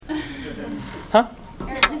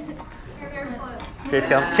Chase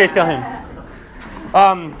Calhoun.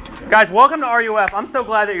 Guys, welcome to RUF. I'm so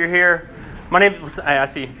glad that you're here. My name's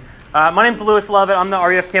Lewis Lovett. I'm the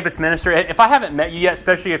RUF campus minister. If I haven't met you yet,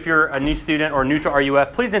 especially if you're a new student or new to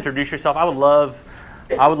RUF, please introduce yourself. I would love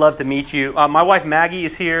to meet you. My wife Maggie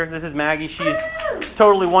is here. This is Maggie. She's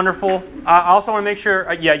totally wonderful. I also want to make sure.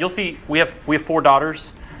 You'll see we have 4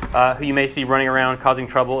 daughters who you may see running around, causing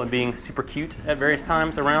trouble and being super cute at various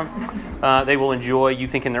times around. They will enjoy you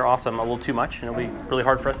thinking they're awesome a little too much, and it'll be really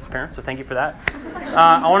hard for us as parents. So thank you for that.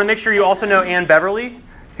 I want to make sure you also know Ann Beverly,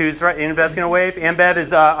 who's right. Ann Bev's going to wave. Ann Bev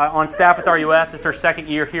is on staff with RUF. This is her second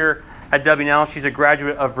year here at W&L. She's a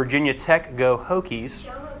graduate of Virginia Tech. Go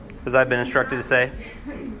Hokies, as I've been instructed to say.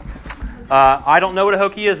 I don't know what a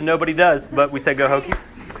Hokie is. Nobody does, but we say go Hokies.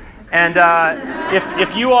 And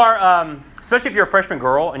if you are, especially if you're a freshman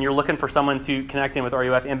girl and you're looking for someone to connect in with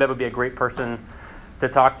RUF, Ann Bev would be a great person to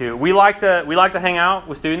talk to. We like to hang out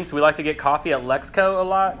with students. We like to get coffee at Lexco a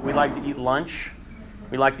lot. We like to eat lunch.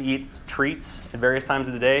 We like to eat treats at various times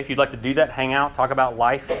of the day. If you'd like to do that, hang out, talk about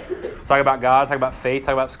life, talk about God, talk about faith,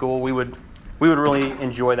 talk about school, we would really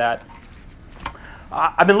enjoy that.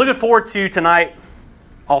 I've been looking forward to tonight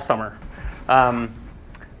all summer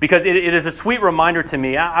because it is a sweet reminder to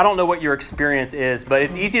me. I don't know what your experience is, but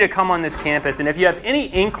it's easy to come on this campus, and if you have any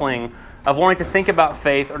inkling of wanting to think about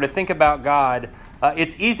faith or to think about God,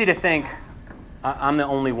 it's easy to think, I'm the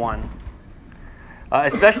only one.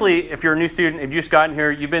 Especially if you're a new student, if you've just gotten here,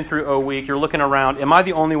 you've been through O Week, you're looking around, am I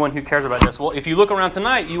the only one who cares about this? Well, if you look around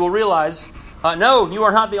tonight, you will realize, no, you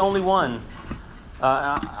are not the only one.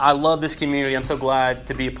 I love this community. I'm so glad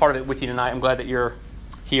to be a part of it with you tonight. I'm glad that you're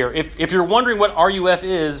here. If you're wondering what RUF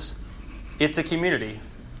is, it's a community.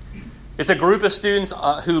 It's a group of students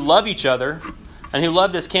who love each other and who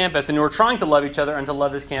love this campus and who are trying to love each other and to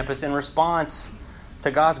love this campus in response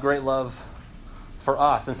to God's great love for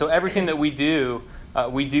us. And so everything that we do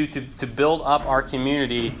to build up our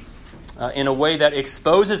community in a way that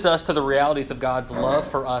exposes us to the realities of God's love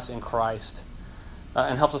for us in Christ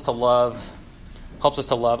and helps us to love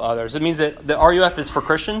others. It means that the RUF is for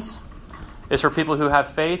Christians, it's for people who have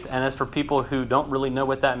faith, and it's for people who don't really know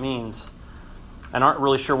what that means and aren't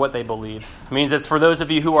really sure what they believe. It means it's for those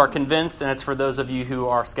of you who are convinced, and it's for those of you who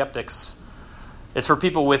are skeptics. It's for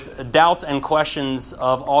people with doubts and questions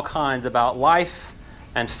of all kinds about life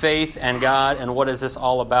and faith and God and what is this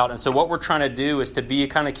all about. And so what we're trying to do is to be a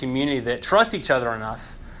kind of community that trusts each other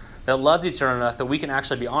enough, that loves each other enough, that we can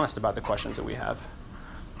actually be honest about the questions that we have,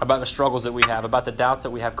 about the struggles that we have, about the doubts that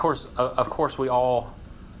we have. Of course, we all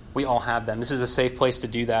have them. This is a safe place to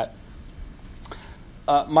do that.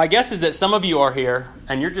 My guess is that some of you are here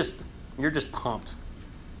and you're just pumped.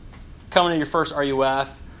 Coming to your first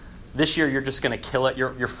RUF. This year, you're just going to kill it.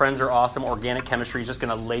 Your friends are awesome. Organic chemistry is just going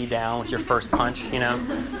to lay down with your first punch,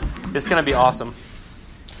 It's going to be awesome.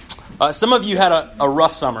 Some of you had a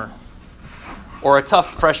rough summer or a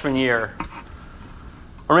tough freshman year.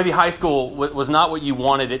 Or maybe high school was not what you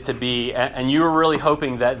wanted it to be, and you were really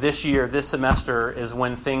hoping that this year, this semester, is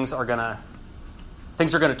when things are going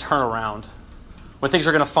to turn around, when things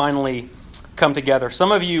are going to finally come together.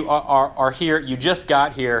 Some of you are here, you just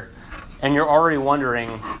got here, and you're already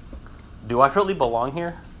wondering, do I really belong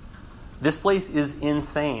here? This place is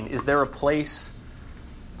insane. Is there a place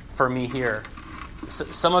for me here?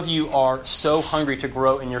 Some of you are so hungry to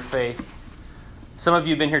grow in your faith. Some of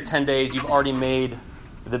you have been here 10 days. You've already made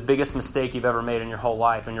the biggest mistake you've ever made in your whole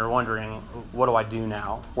life, and you're wondering, what do I do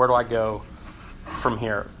now? Where do I go from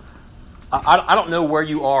here? I don't know where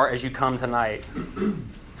you are as you come tonight,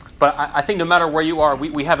 but I think no matter where you are,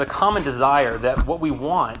 we have a common desire that what we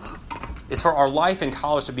want is for our life in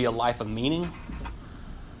college to be a life of meaning,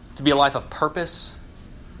 to be a life of purpose,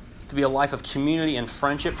 to be a life of community and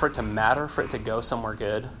friendship, for it to matter, for it to go somewhere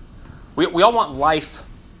good. We all want life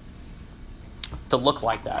to look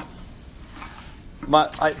like that.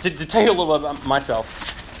 To tell you a little bit about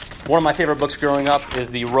myself, one of my favorite books growing up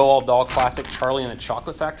is the Roald Dahl classic, Charlie and the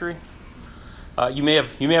Chocolate Factory. You may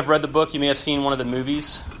have read the book, you may have seen one of the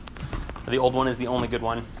movies. The old one is the only good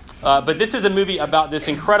one. But this is a movie about this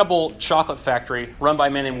incredible chocolate factory run by a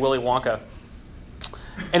man named Willy Wonka.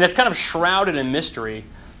 And it's kind of shrouded in mystery.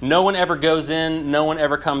 No one ever goes in, no one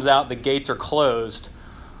ever comes out, the gates are closed.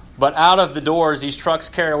 But out of the doors, these trucks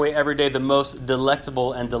carry away every day the most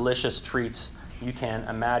delectable and delicious treats you can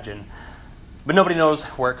imagine. But nobody knows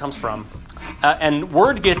where it comes from. And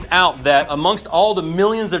word gets out that amongst all the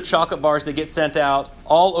millions of chocolate bars that get sent out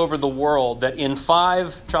all over the world, that in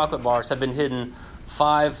 5 chocolate bars have been hidden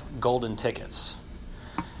 5 golden tickets.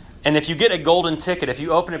 And if you get a golden ticket, if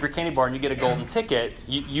you open up your candy bar and you get a golden ticket,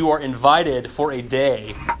 you are invited for a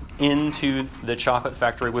day into the chocolate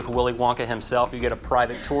factory with Willy Wonka himself. You get a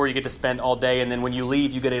private tour. You get to spend all day. And then when you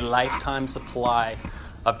leave, you get a lifetime supply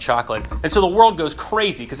of chocolate. And so the world goes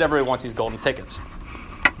crazy because everybody wants these golden tickets.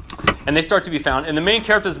 And they start to be found. And the main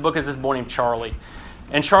character of this book is this boy named Charlie.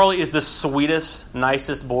 And Charlie is the sweetest,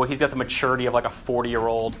 nicest boy. He's got the maturity of like a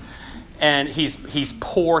 40-year-old. And he's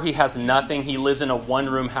poor. He has nothing. He lives in a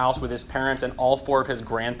one-room house with his parents and all four of his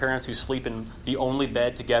grandparents who sleep in the only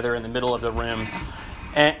bed together in the middle of the room.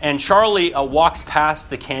 And Charlie walks past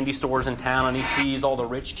the candy stores in town, and he sees all the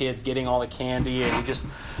rich kids getting all the candy, and he just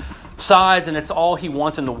sighs, and it's all he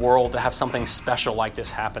wants in the world to have something special like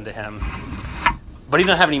this happen to him. But he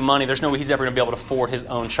doesn't have any money. There's no way he's ever going to be able to afford his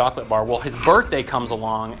own chocolate bar. Well, his birthday comes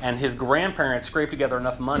along, and his grandparents scrape together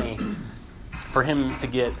enough money for him to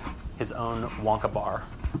get his own Wonka bar.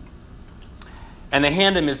 And they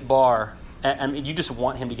hand him his bar. I mean, you just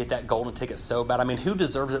want him to get that golden ticket so bad. I mean, who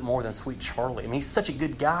deserves it more than sweet Charlie? I mean, he's such a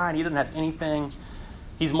good guy, and he doesn't have anything.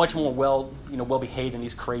 He's much more well-behaved than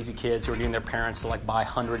these crazy kids who are getting their parents to like buy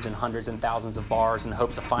hundreds and hundreds and thousands of bars in the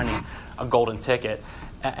hopes of finding a golden ticket.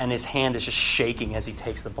 And his hand is just shaking as he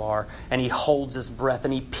takes the bar. And he holds his breath,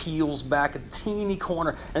 and he peels back a teeny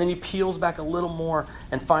corner, and then he peels back a little more.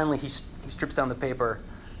 And finally, he strips down the paper,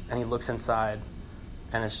 and he looks inside,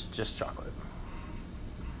 and it's just chocolate.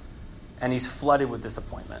 And he's flooded with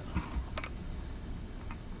disappointment.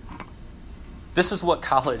 This is what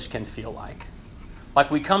college can feel like.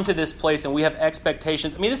 Like we come to this place and we have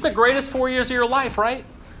expectations. I mean, this is the greatest 4 years of your life, right?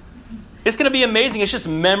 It's going to be amazing. It's just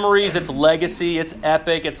memories. It's legacy. It's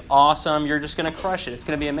epic. It's awesome. You're just going to crush it. It's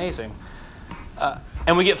going to be amazing.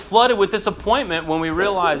 And we get flooded with disappointment when we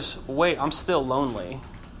realize, wait, I'm still lonely.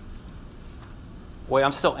 Wait,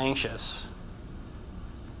 I'm still anxious.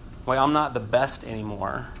 Wait, I'm not the best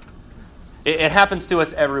anymore. It happens to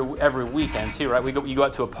us every weekend too, right? You go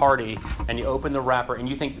out to a party and you open the wrapper and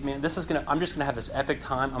you think, man, I'm just gonna have this epic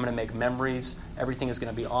time. I'm gonna make memories. Everything is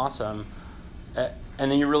gonna be awesome. And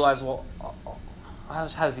then you realize, well, I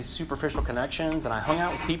just had these superficial connections and I hung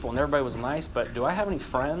out with people and everybody was nice, but do I have any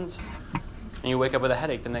friends? And you wake up with a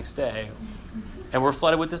headache the next day, and we're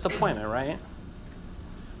flooded with disappointment, right?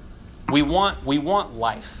 We want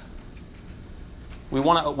life. We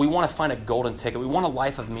want to find a golden ticket. We want a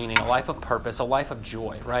life of meaning, a life of purpose, a life of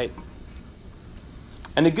joy, right?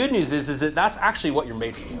 And the good news is that that's actually what you're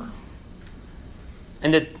made for.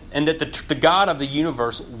 And that the God of the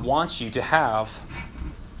universe wants you to have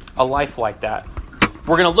a life like that.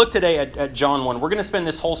 We're going to look today at John 1. We're going to spend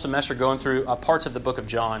this whole semester going through parts of the book of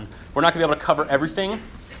John. We're not going to be able to cover everything,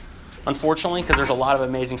 unfortunately, because there's a lot of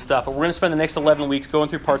amazing stuff. But we're going to spend the next 11 weeks going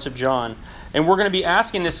through parts of John. And we're going to be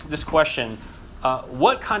asking this question.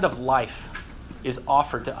 What kind of life is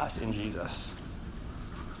offered to us in Jesus?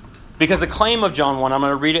 Because the claim of John 1, I'm going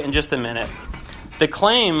to read it in just a minute. The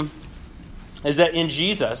claim is that in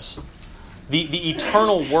Jesus, the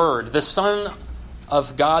eternal Word, the Son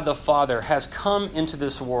of God the Father, has come into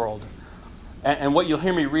this world. And what you'll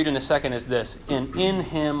hear me read in a second is this. And in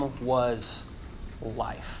Him was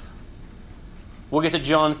life. We'll get to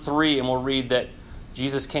John 3 and we'll read that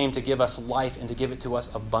Jesus came to give us life and to give it to us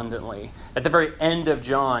abundantly. At the very end of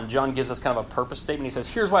John gives us kind of a purpose statement. He says,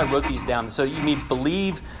 here's why I wrote these down. So you may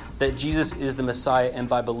believe that Jesus is the Messiah, and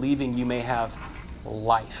by believing you may have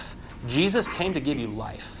life. Jesus came to give you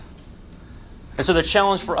life. And so the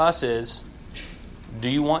challenge for us is, do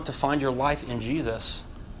you want to find your life in Jesus?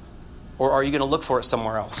 Or are you going to look for it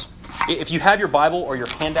somewhere else? If you have your Bible or your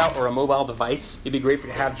handout or a mobile device, it'd be great for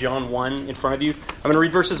you to have John 1 in front of you. I'm going to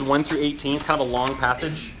read verses 1 through 18. It's kind of a long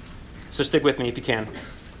passage, so stick with me if you can.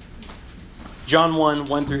 John 1,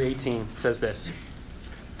 1 through 18 says this.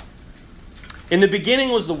 In the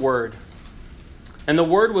beginning was the Word, and the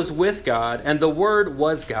Word was with God, and the Word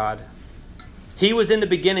was God. He was in the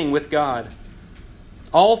beginning with God.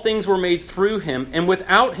 All things were made through Him, and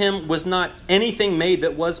without Him was not anything made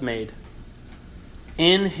that was made.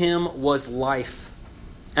 In Him was life,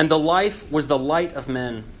 and the life was the light of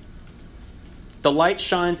men. The light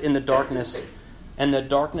shines in the darkness, and the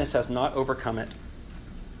darkness has not overcome it.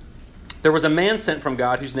 There was a man sent from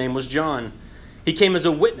God whose name was John. He came as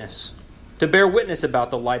a witness, to bear witness about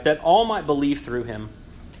the light, that all might believe through him.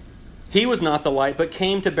 He was not the light, but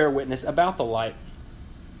came to bear witness about the light.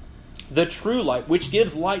 The true light, which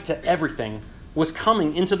gives light to everything, was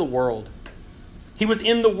coming into the world. He was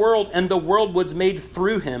in the world, and the world was made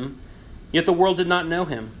through him, yet the world did not know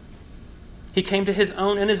him. He came to his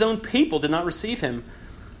own, and his own people did not receive him.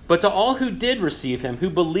 But to all who did receive him,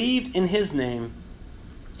 who believed in his name,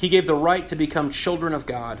 he gave the right to become children of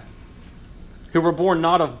God, who were born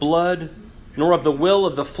not of blood, nor of the will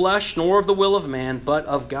of the flesh, nor of the will of man, but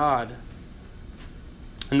of God.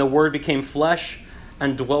 And the Word became flesh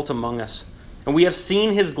and dwelt among us. And we have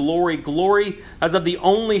seen his glory, glory as of the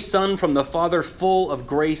only Son from the Father, full of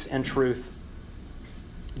grace and truth.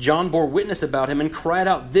 John bore witness about him and cried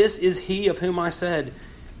out, "This is he of whom I said,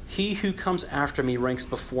 he who comes after me ranks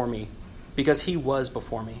before me, because he was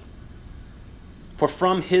before me. For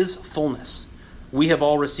from his fullness we have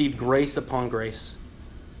all received grace upon grace.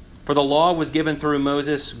 For the law was given through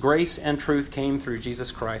Moses, grace and truth came through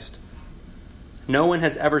Jesus Christ. No one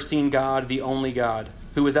has ever seen God, the only God,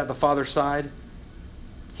 who is at the Father's side.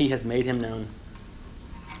 He has made him known."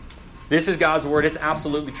 This is God's word. It's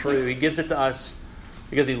absolutely true. He gives it to us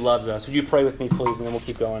because he loves us. Would you pray with me, please, and then we'll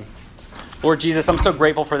keep going. Lord Jesus, I'm so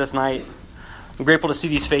grateful for this night. I'm grateful to see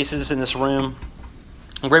these faces in this room.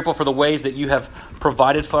 I'm grateful for the ways that you have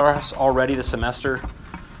provided for us already this semester.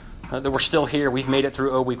 That we're still here. We've made it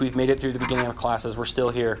through O Week. We've made it through the beginning of classes. We're still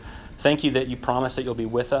here. Thank you that you promise that you'll be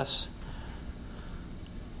with us.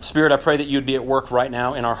 Spirit, I pray that you'd be at work right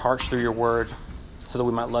now in our hearts through your word so that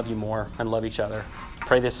we might love you more and love each other.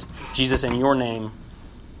 Pray this, Jesus, in your name.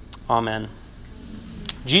 Amen.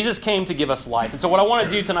 Jesus came to give us life. And so what I want to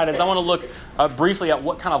do tonight is I want to look briefly at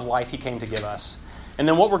what kind of life he came to give us. And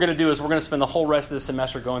then what we're going to do is we're going to spend the whole rest of this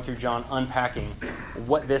semester going through John, unpacking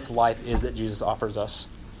what this life is that Jesus offers us.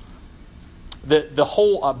 The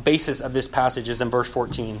whole basis of this passage is in verse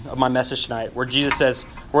 14 of my message tonight, where Jesus says,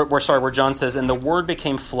 where John says, "And the Word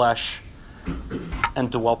became flesh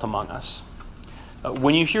and dwelt among us."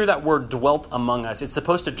 When you hear that word "dwelt among us," it's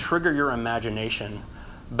supposed to trigger your imagination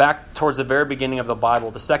back towards the very beginning of the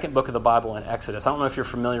Bible, the second book of the Bible in Exodus. I don't know if you're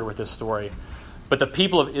familiar with this story, but the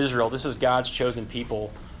people of Israel, this is God's chosen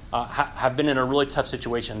people, have been in a really tough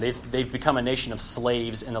situation. They've become a nation of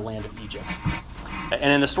slaves in the land of Egypt.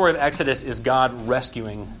 And in the story of Exodus is God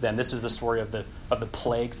rescuing them. This is the story of the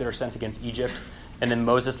plagues that are sent against Egypt. And then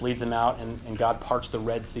Moses leads them out, and God parts the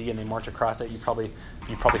Red Sea, and they march across it. You probably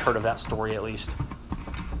heard of that story at least.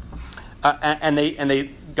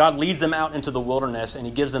 God leads them out into the wilderness, and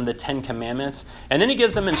he gives them the 10 Commandments. And then he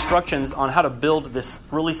gives them instructions on how to build this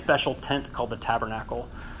really special tent called the tabernacle.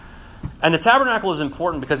 And the tabernacle is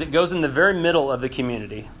important because it goes in the very middle of the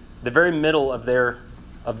community, the very middle of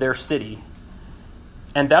their city.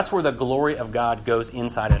 And that's where the glory of God goes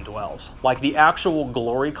inside and dwells. Like the actual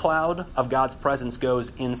glory cloud of God's presence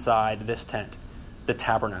goes inside this tent, the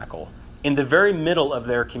tabernacle. In the very middle of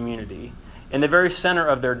their community, in the very center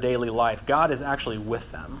of their daily life, God is actually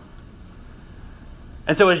with them.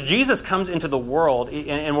 And so as Jesus comes into the world,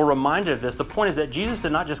 and we're reminded of this, the point is that Jesus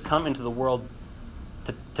did not just come into the world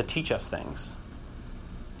to teach us things.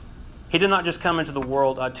 He did not just come into the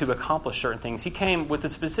world to accomplish certain things. He came with a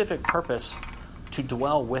specific purpose to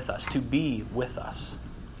dwell with us, to be with us,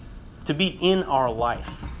 to be in our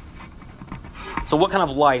life. So what kind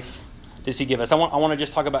of life does he give us? I want to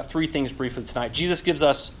just talk about three things briefly tonight. Jesus gives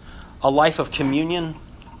us a life of communion,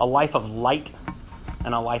 a life of light,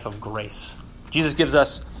 and a life of grace. Jesus gives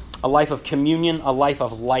us a life of communion, a life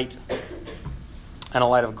of light, and a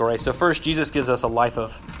life of grace. So first, Jesus gives us a life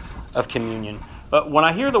of communion. But when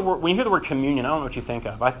you hear the word communion, I don't know what you think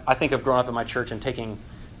of. I think of growing up in my church and taking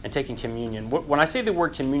communion. When I say the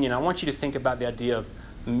word communion, I want you to think about the idea of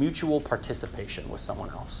mutual participation with someone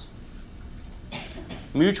else.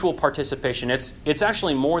 Mutual participation. It's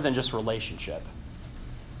actually more than just relationship.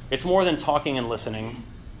 It's more than talking and listening.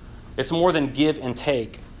 It's more than give and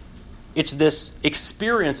take. It's this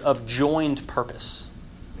experience of joined purpose,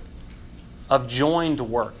 of joined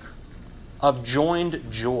work, of joined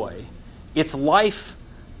joy. It's life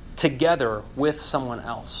together with someone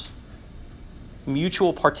else.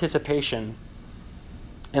 Mutual participation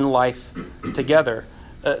in life together.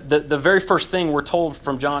 The very first thing we're told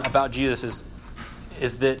from John about Jesus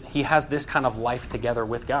is that he has this kind of life together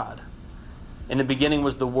with God. In the beginning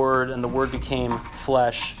was the Word, and the Word became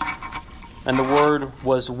flesh, and the Word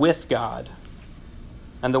was with God,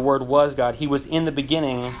 and the Word was God. He was in the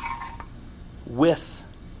beginning with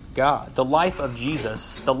God. The life of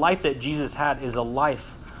Jesus, the life that Jesus had, is a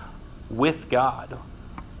life with God,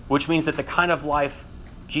 which means that the kind of life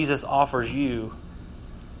Jesus offers you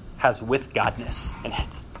has with Godness in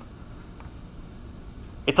it.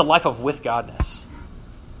 It's a life of with Godness.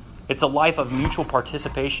 It's a life of mutual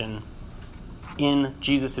participation in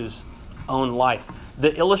Jesus' own life.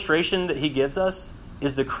 The illustration that he gives us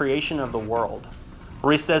is the creation of the world,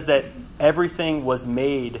 where he says that everything was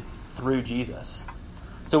made through Jesus.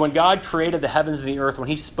 So when God created the heavens and the earth, when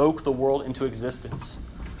he spoke the world into existence,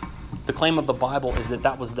 the claim of the Bible is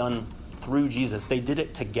that was done through Jesus. They did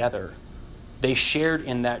it together. They shared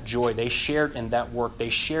in that joy. They shared in that work. They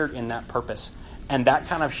shared in that purpose. And that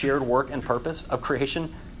kind of shared work and purpose of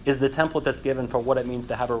creation is the template that's given for what it means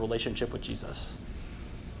to have a relationship with Jesus.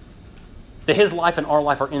 That his life and our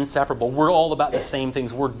life are inseparable. We're all about the same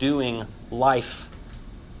things. We're doing life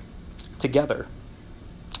together.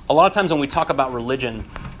 A lot of times when we talk about religion,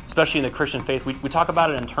 especially in the Christian faith, we talk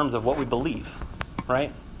about it in terms of what we believe,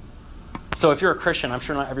 right? So if you're a Christian, I'm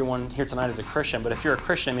sure not everyone here tonight is a Christian, but if you're a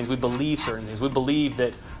Christian, it means we believe certain things. We believe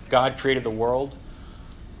that God created the world.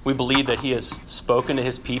 We believe that he has spoken to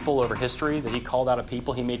his people over history, that he called out a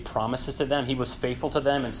people. He made promises to them. He was faithful to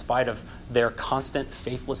them in spite of their constant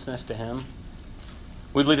faithlessness to him.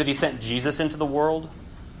 We believe that he sent Jesus into the world.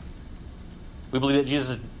 We believe that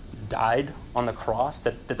Jesus died on the cross,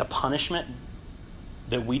 that the punishment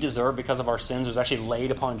that we deserve because of our sins was actually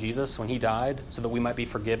laid upon Jesus when he died so that we might be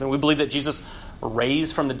forgiven. We believe that Jesus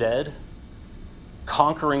raised from the dead,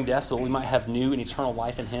 conquering death so that we might have new and eternal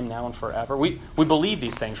life in him now and forever. We believe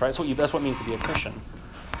these things, right? That's what it means to be a Christian.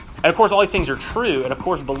 And of course, all these things are true, and of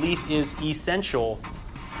course, belief is essential.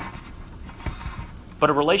 But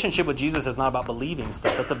a relationship with Jesus is not about believing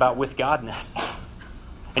stuff. It's about with Godness.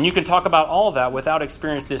 And you can talk about all that without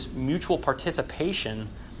experiencing this mutual participation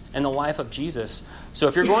in the life of Jesus. So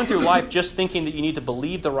if you're going through life just thinking that you need to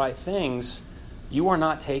believe the right things, you are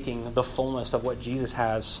not taking the fullness of what Jesus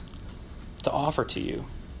has to offer to you.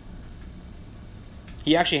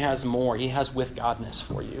 He actually has more. He has with Godness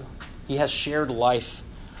for you. He has shared life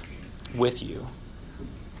with you.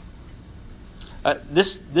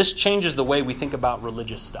 This changes the way we think about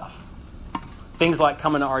religious stuff. Things like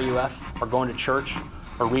coming to RUF or going to church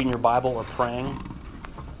or reading your Bible or praying.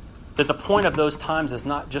 That the point of those times is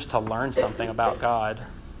not just to learn something about God.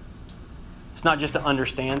 It's not just to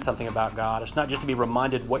understand something about God. It's not just to be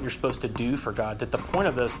reminded what you're supposed to do for God. That the point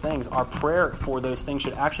of those things, our prayer for those things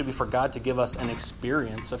should actually be for God to give us an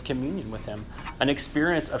experience of communion with him. An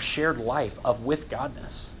experience of shared life, of with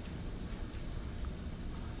Godness.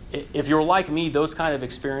 If you're like me, those kind of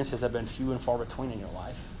experiences have been few and far between in your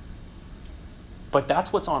life. But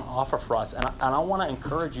that's what's on offer for us. And I want to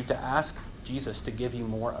encourage you to ask Jesus to give you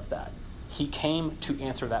more of that. He came to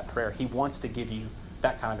answer that prayer. He wants to give you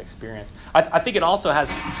that kind of experience. I think it also has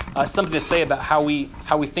something to say about how we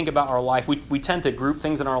think about our life. We tend to group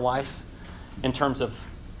things in our life in terms of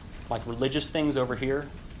like religious things over here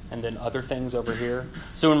and then other things over here.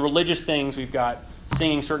 So in religious things, we've got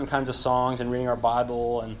singing certain kinds of songs and reading our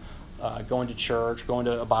Bible and going to church, going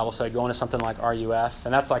to a Bible study, going to something like RUF.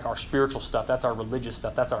 And that's like our spiritual stuff. That's our religious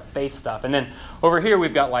stuff. That's our faith stuff. And then over here,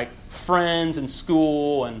 we've got like friends and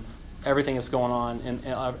school and everything that's going on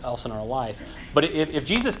else in our life. But if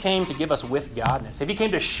Jesus came to give us with Godness, if he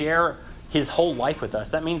came to share his whole life with us,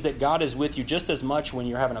 that means that God is with you just as much when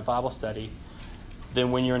you're having a Bible study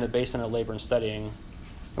than when you're in the basement of labor and studying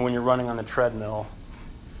and when you're running on the treadmill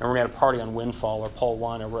and we're at a party on Windfall or Pole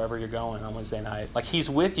 1 or wherever you're going on Wednesday night. Like he's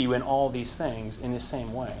with you in all these things in the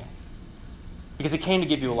same way. Because he came to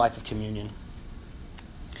give you a life of communion.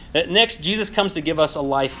 Next, Jesus comes to give us a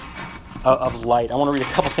life of light. I want to read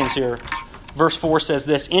a couple things here. Verse 4 says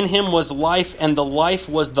this, "In him was life, and the life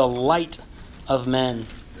was the light of men."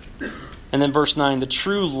 And then verse 9, "The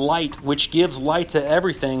true light, which gives light to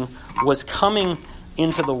everything, was coming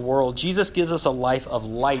into the world." Jesus gives us a life of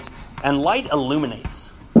light, and light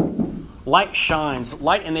illuminates. Light shines.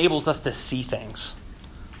 Light enables us to see things.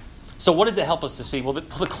 So what does it help us to see? Well, the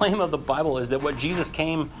claim of the Bible is that what Jesus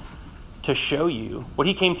came to show you, what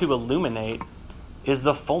he came to illuminate, is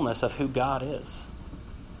the fullness of who God is.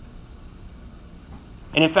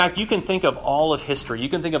 And in fact, you can think of all of history. You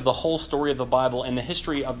can think of the whole story of the Bible and the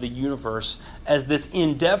history of the universe as this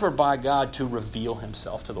endeavor by God to reveal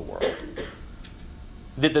himself to the world.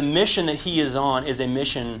 That the mission that he is on is a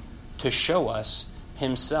mission to show us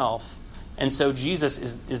himself. And so Jesus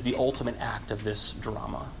is the ultimate act of this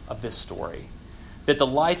drama, of this story. That the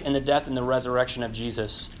life and the death and the resurrection of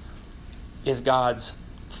Jesus is God's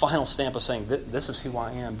final stamp of saying, this is who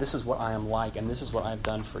I am, this is what I am like, and this is what I've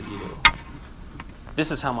done for you. This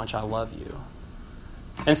is how much I love you.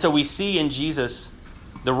 And so we see in Jesus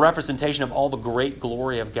the representation of all the great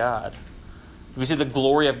glory of God. We see the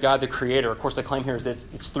glory of God, the Creator. Of course, the claim here is that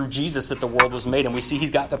it's through Jesus that the world was made. And we see he's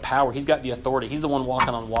got the power. He's got the authority. He's the one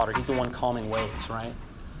walking on water. He's the one calming waves, right?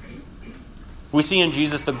 We see in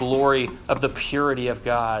Jesus the glory of the purity of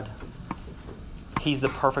God. He's the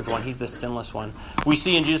perfect one. He's the sinless one. We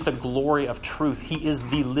see in Jesus the glory of truth. He is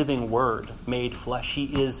the living Word made flesh.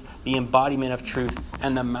 He is the embodiment of truth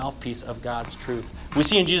and the mouthpiece of God's truth. We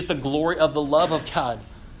see in Jesus the glory of the love of God.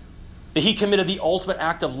 That he committed the ultimate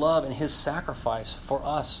act of love in his sacrifice for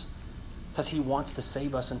us because he wants to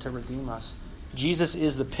save us and to redeem us. Jesus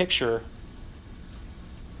is the picture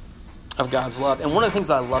of God's love. And one of the things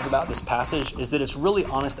that I love about this passage is that it's really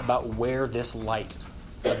honest about where this light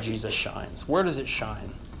of Jesus shines. Where does it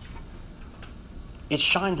shine? It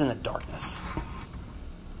shines in the darkness.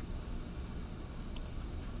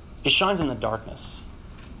 It shines in the darkness.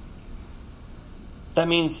 That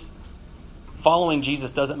means following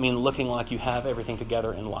Jesus doesn't mean looking like you have everything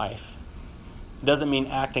together in life. It doesn't mean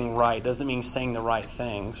acting right. It doesn't mean saying the right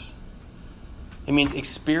things. It means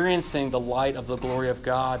experiencing the light of the glory of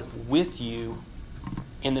God with you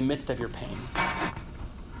in the midst of your pain,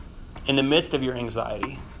 in the midst of your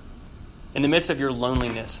anxiety, in the midst of your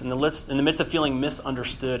loneliness, in the midst of feeling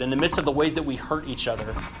misunderstood, in the midst of the ways that we hurt each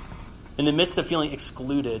other, in the midst of feeling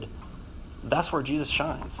excluded. That's where Jesus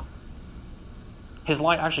shines. His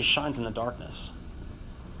light actually shines in the darkness.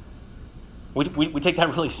 We take that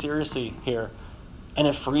really seriously here, and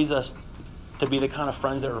it frees us to be the kind of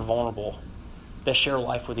friends that are vulnerable, that share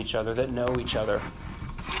life with each other, that know each other.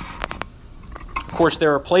 Of course,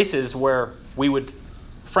 there are places where we would,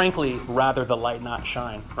 frankly, rather the light not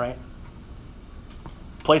shine, right?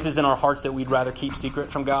 Places in our hearts that we'd rather keep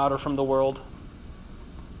secret from God or from the world.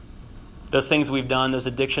 Those things we've done, those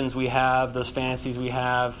addictions we have, those fantasies we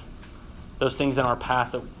have, those things in our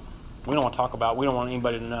past that we don't want to talk about, we don't want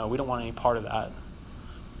anybody to know, we don't want any part of that.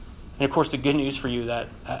 And of course, the good news for you that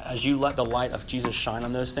as you let the light of Jesus shine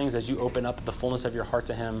on those things, as you open up the fullness of your heart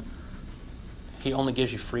to Him, He only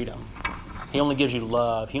gives you freedom. He only gives you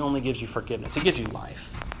love. He only gives you forgiveness. He gives you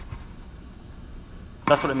life.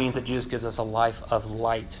 That's what it means that Jesus gives us a life of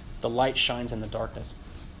light. The light shines in the darkness.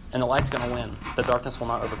 And the light's going to win. The darkness will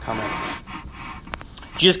not overcome it.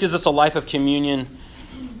 Jesus gives us a life of communion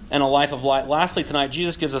and a life of light. Lastly tonight,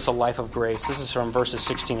 Jesus gives us a life of grace. This is from verses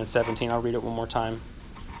 16 and 17. I'll read it one more time.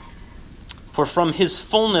 For from His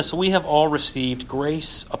fullness we have all received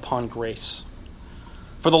grace upon grace.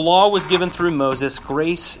 For the law was given through Moses,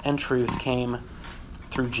 grace and truth came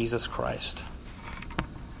through Jesus Christ.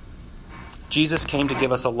 Jesus came to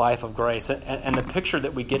give us a life of grace. And the picture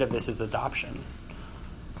that we get of this is adoption.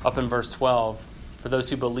 Up in verse 12, for those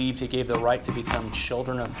who believed, He gave the right to become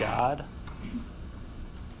children of God.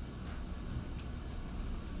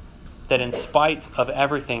 That in spite of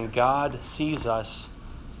everything, God sees us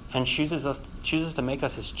and chooses to make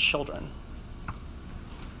us His children.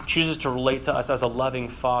 Chooses to relate to us as a loving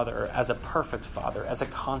Father, as a perfect Father, as a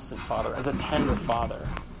constant Father, as a tender Father.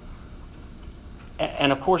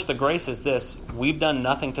 And of course, the grace is this: we've done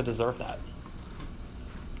nothing to deserve that.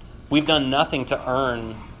 We've done nothing to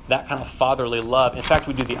earn that kind of fatherly love. In fact,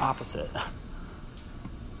 we do the opposite.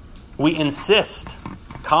 We insist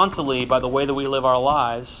constantly by the way that we live our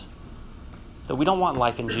lives that we don't want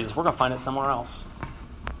life in Jesus. We're going to find it somewhere else.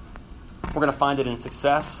 We're going to find it in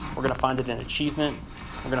success. We're going to find it in achievement.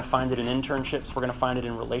 We're going to find it in internships. We're going to find it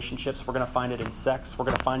in relationships. We're going to find it in sex. We're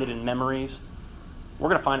going to find it in memories. We're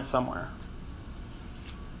going to find it somewhere.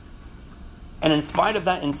 And in spite of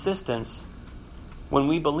that insistence, when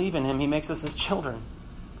we believe in Him, He makes us His children.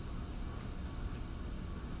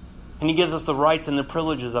 And He gives us the rights and the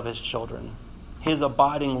privileges of His children. His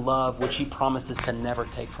abiding love, which He promises to never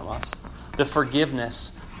take from us. The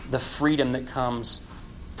forgiveness, the freedom that comes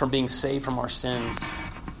from being saved from our sins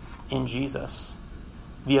in Jesus.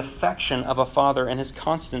 The affection of a Father and His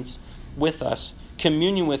constance with us.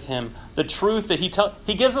 Communion with Him. The truth that He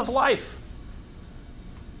gives us life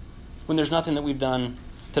when there's nothing that we've done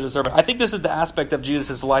to deserve it. I think this is the aspect of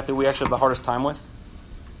Jesus' life that we actually have the hardest time with.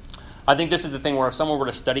 I think this is the thing where if someone were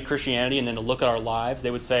to study Christianity and then to look at our lives,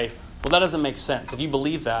 they would say, well, that doesn't make sense. If you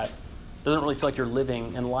believe that, it doesn't really feel like you're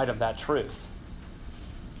living in light of that truth.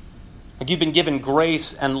 Like you've been given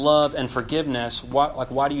grace and love and forgiveness.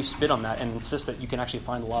 Why do you spit on that and insist that you can actually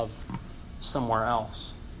find love somewhere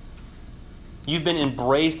else? You've been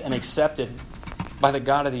embraced and accepted by the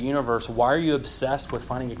God of the universe. Why are you obsessed with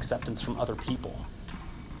finding acceptance from other people?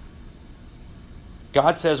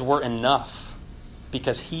 God says we're enough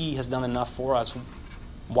because He has done enough for us.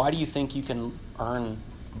 Why do you think you can earn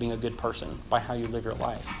being a good person by how you live your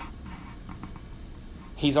life?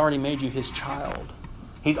 He's already made you His child.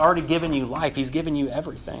 He's already given you life. He's given you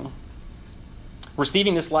everything.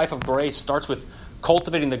 Receiving this life of grace starts with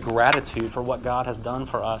cultivating the gratitude for what God has done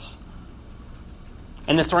for us.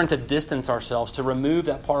 And then starting to distance ourselves, to remove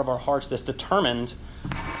that part of our hearts that's determined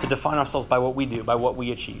to define ourselves by what we do, by what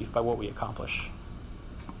we achieve, by what we accomplish.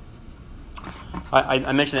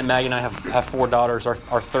 I mentioned that Maggie and I have 4 daughters.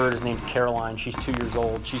 Our third is named Caroline. She's 2 years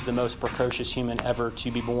old. She's the most precocious human ever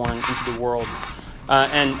to be born into the world.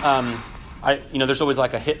 There's always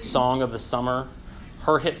like a hit song of the summer.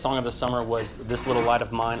 Her hit song of the summer was "This Little Light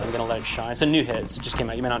of Mine, I'm Gonna Let It Shine." It's a new hit. It just came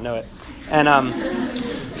out. You may not know it. And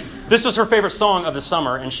This was her favorite song of the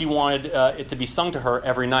summer, and she wanted it to be sung to her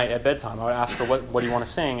every night at bedtime. I would ask her, what do you want to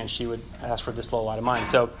sing? And she would ask for This Little Light of Mine.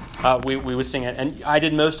 So we would sing it. And I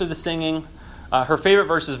did most of the singing. Her favorite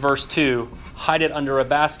verse is verse 2, hide it under a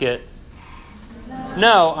basket.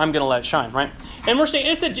 No, I'm going to let it shine, right? And we're saying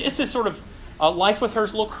it's this sort of life with her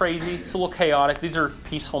is a little crazy. It's a little chaotic. These are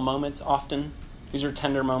peaceful moments often. These are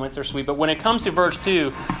tender moments. They're sweet. But when it comes to verse 2,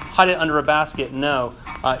 hide it under a basket, no.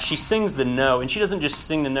 She sings the no. And she doesn't just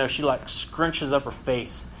sing the no. She scrunches up her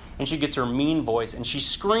face. And she gets her mean voice. And she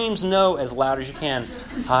screams no as loud as you can.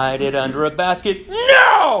 Hide it under a basket.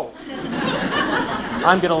 No!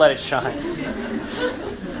 I'm going to let it shine.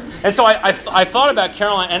 And so I thought about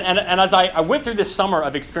Caroline. And as I went through this summer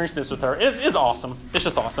of experiencing this with her, it is awesome. It's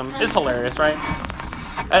just awesome. It's hilarious, right?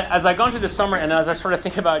 As I've gone through this summer and as I sort of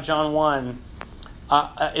think about John 1,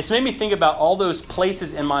 it's made me think about all those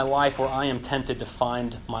places in my life where I am tempted to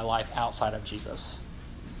find my life outside of Jesus.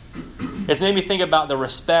 It's made me think about the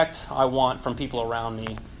respect I want from people around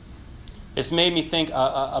me. It's made me think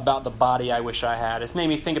about the body I wish I had. It's made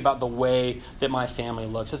me think about the way that my family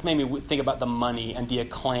looks. It's made me think about the money and the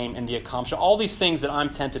acclaim and the accomplishment. All these things that I'm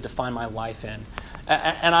tempted to find my life in.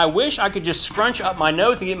 And I wish I could just scrunch up my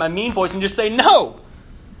nose and get my mean voice and just say, no!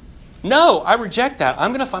 No, I reject that. I'm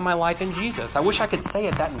going to find my life in Jesus. I wish I could say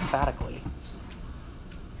it that emphatically.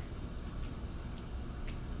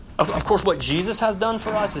 Of course, what Jesus has done for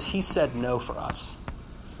us is he said no for us.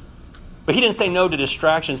 But he didn't say no to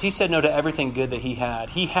distractions. He said no to everything good that he had.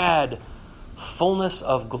 He had fullness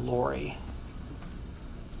of glory.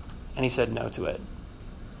 And he said no to it.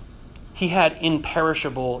 He had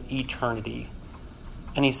imperishable eternity.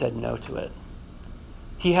 And he said no to it.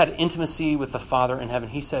 He had intimacy with the Father in heaven.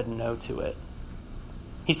 He said no to it.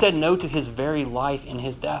 He said no to his very life in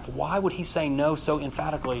his death. Why would he say no so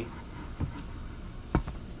emphatically?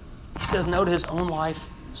 He says no to his own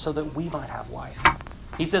life so that we might have life.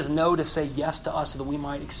 He says no to say yes to us so that we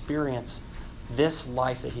might experience this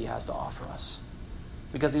life that he has to offer us.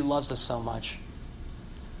 Because he loves us so much.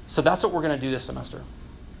 So that's what we're going to do this semester.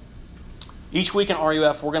 Each week in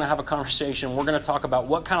RUF, we're going to have a conversation. We're going to talk about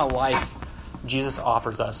what kind of life Jesus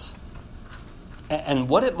offers us and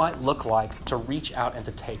what it might look like to reach out and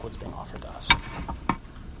to take what's being offered to us.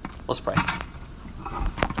 Let's pray.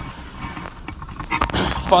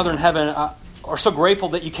 Father in heaven, we're so grateful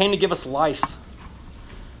that you came to give us life,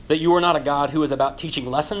 that you are not a God who is about teaching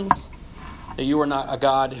lessons, that you are not a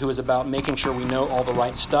God who is about making sure we know all the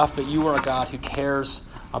right stuff, that you are a God who cares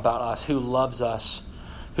about us, who loves us,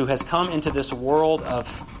 who has come into this world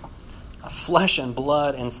of flesh and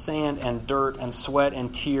blood and sand and dirt and sweat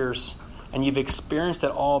and tears, and you've experienced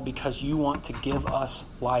it all because you want to give us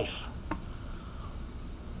life.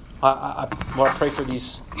 Lord, I pray for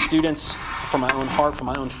these students, for my own heart, for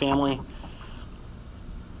my own family,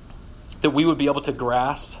 that we would be able to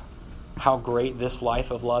grasp how great this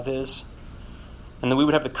life of love is, and that we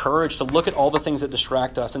would have the courage to look at all the things that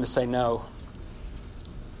distract us and to say no,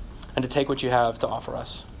 and to take what you have to offer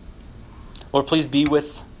us. Lord, please be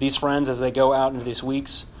with these friends as they go out into these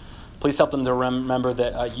weeks. Please help them to remember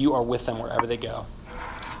that you are with them wherever they go.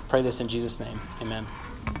 Pray this in Jesus' name. Amen.